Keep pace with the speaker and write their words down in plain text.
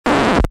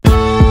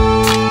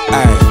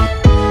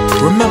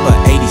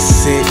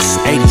86,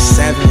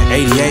 87,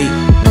 88.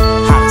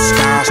 How the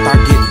skies start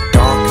getting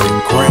darker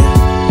and gray.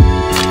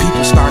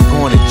 People start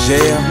going to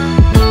jail.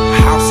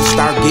 Houses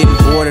start getting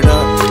boarded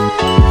up.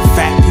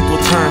 Fat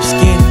people turn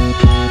skinny.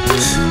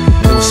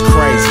 It was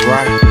crazy,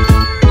 right?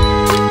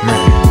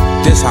 Man,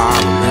 this how I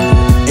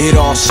remember it. It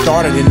all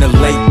started in the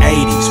late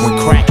 80s when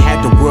crack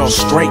had the world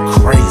straight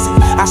crazy.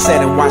 I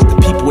sat and watched the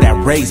people that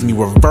raised me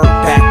revert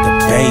back to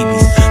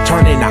babies,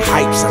 turn into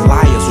hypes and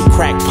liars with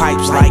crack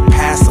pipes like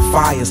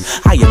pacifiers.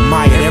 I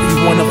admired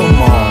every one of them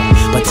all,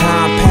 but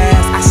time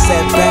passed, I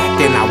sat back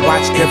and I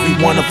watched every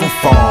one of them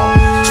fall.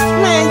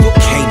 Man, you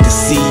can't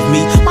deceive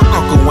me. My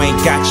uncle ain't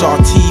got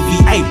y'all TV.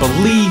 Hey,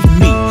 believe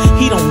me,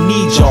 he don't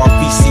need y'all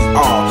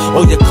VCR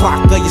or your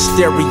clock or your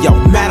stereo.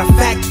 Matter of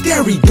fact,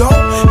 there we go.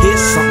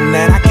 Here's something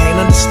that I can't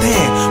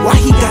understand. Why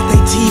he got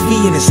that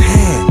TV in his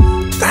hand?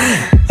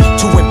 Damn.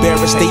 Too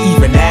embarrassed to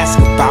even ask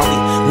about it.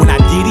 When I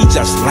did, he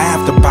just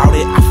laughed about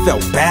it. I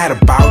felt bad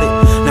about it.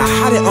 Now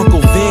how did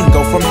Uncle Vin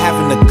go from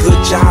having a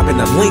good job in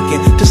a Lincoln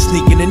to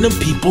sneaking in them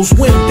people's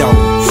windows?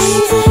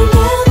 Things ain't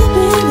never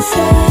been the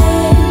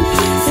same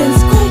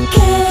since quick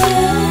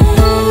came.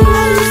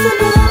 I used to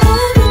know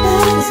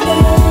everybody's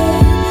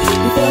name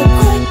before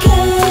quick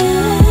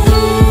came.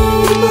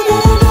 People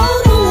that I know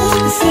don't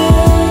look the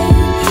same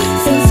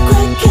since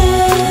quick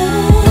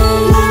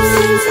came. Life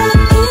seems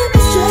like it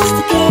was just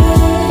a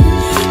game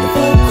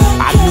before quick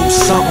came. I knew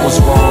something was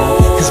wrong,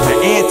 cause my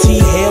auntie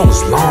hair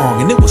was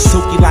long and it was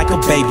silky like a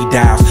baby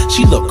doll.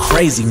 She looked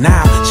crazy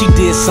now. She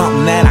did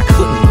something that I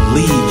couldn't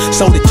believe.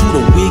 Sold it to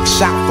the wig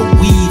shop for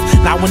weave.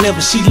 Now whenever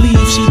she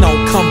leaves, she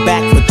don't come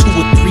back for 2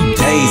 or 3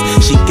 days.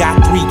 She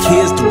got 3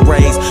 kids to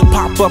raise.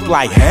 Pop up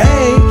like,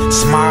 hey,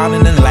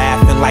 smiling and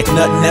laughing like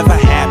nothing ever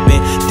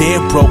happened.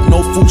 Dead broke,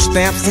 no food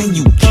stamps, and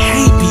you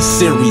can't be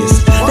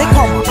serious. They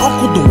call my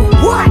uncle doing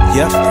what?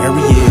 Yep, there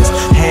he is,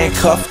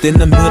 handcuffed in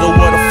the middle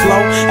of the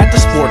floor at the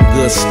sporting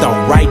goods store,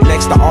 right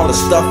next to all the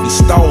stuff he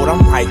stole.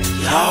 I'm like,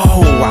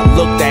 yo, I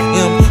looked at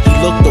him, he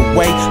looked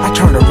away. I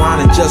turned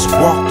around and just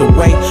walked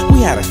away.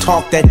 We had a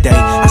talk that day.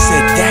 I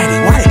said,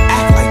 Daddy, why they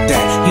act like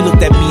that? He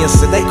looked at me and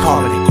said, they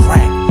call it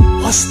crack.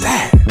 What's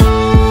that?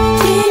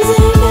 Things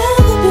ain't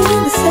never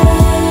been the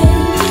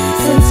same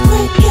since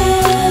quick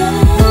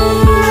came.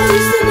 I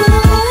used to know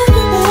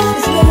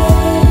everybody's name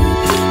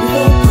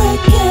before quick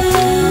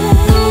came.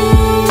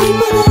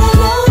 People that I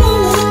know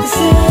don't look the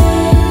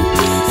same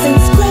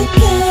since quick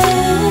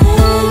came.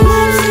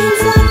 Life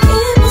seems like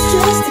it was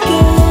just a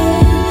game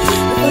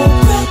before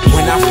quick came.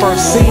 When I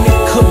first seen it,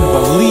 couldn't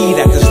believe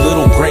that this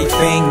little gray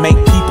thing make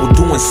people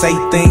do and say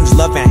things,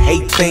 love and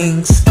hate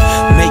things,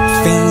 make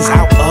things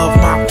out of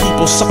my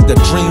people, suck the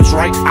dreams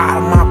right out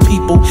of my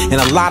people. And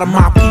a lot of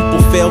my people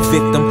fell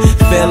victim,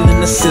 fell in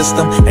the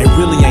system. They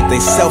really ain't they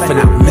self and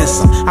I miss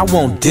them. I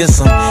won't diss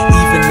them,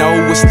 even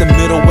though it's the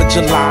middle of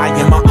July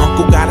and my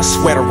uncle got a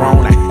sweater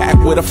on, a hat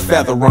with a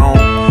feather on.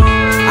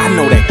 I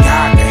know that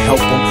God can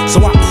help him, so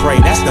I pray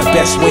that's the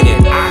best way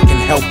that I can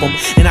help him.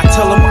 And I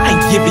tell him I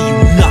ain't giving you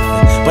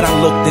nothing, but I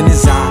looked in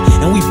his eye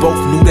and we both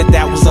knew that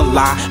that was a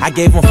lie. I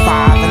gave him 5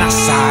 and I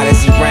sighed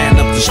as he ran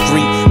up the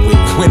street with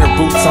winter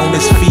boots on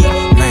his feet.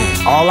 Man,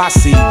 all I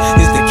see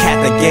is the cat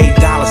that gave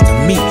dollars to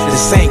me, the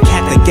same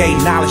cat that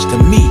gave knowledge to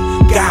me.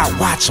 God,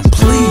 watch him,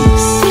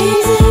 please.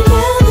 Things ain't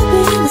never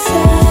been the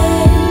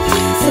same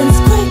since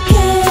quick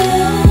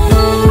came.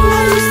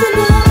 I used to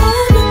know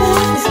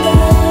everybody's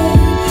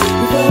name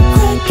before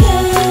quick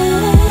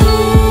came.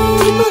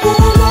 People that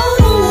I know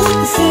don't look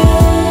the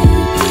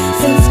same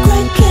since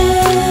quick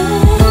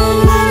came.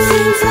 Life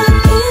seems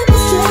like it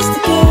was just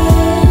a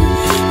game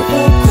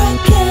before quick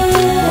came.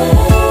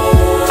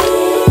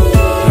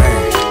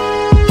 Man,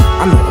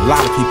 I know a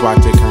lot of people out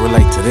there can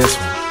relate to this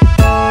one.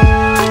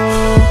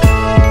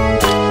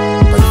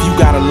 But if you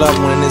got a loved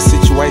one in this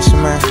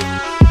situation, man,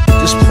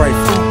 just pray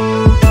for them.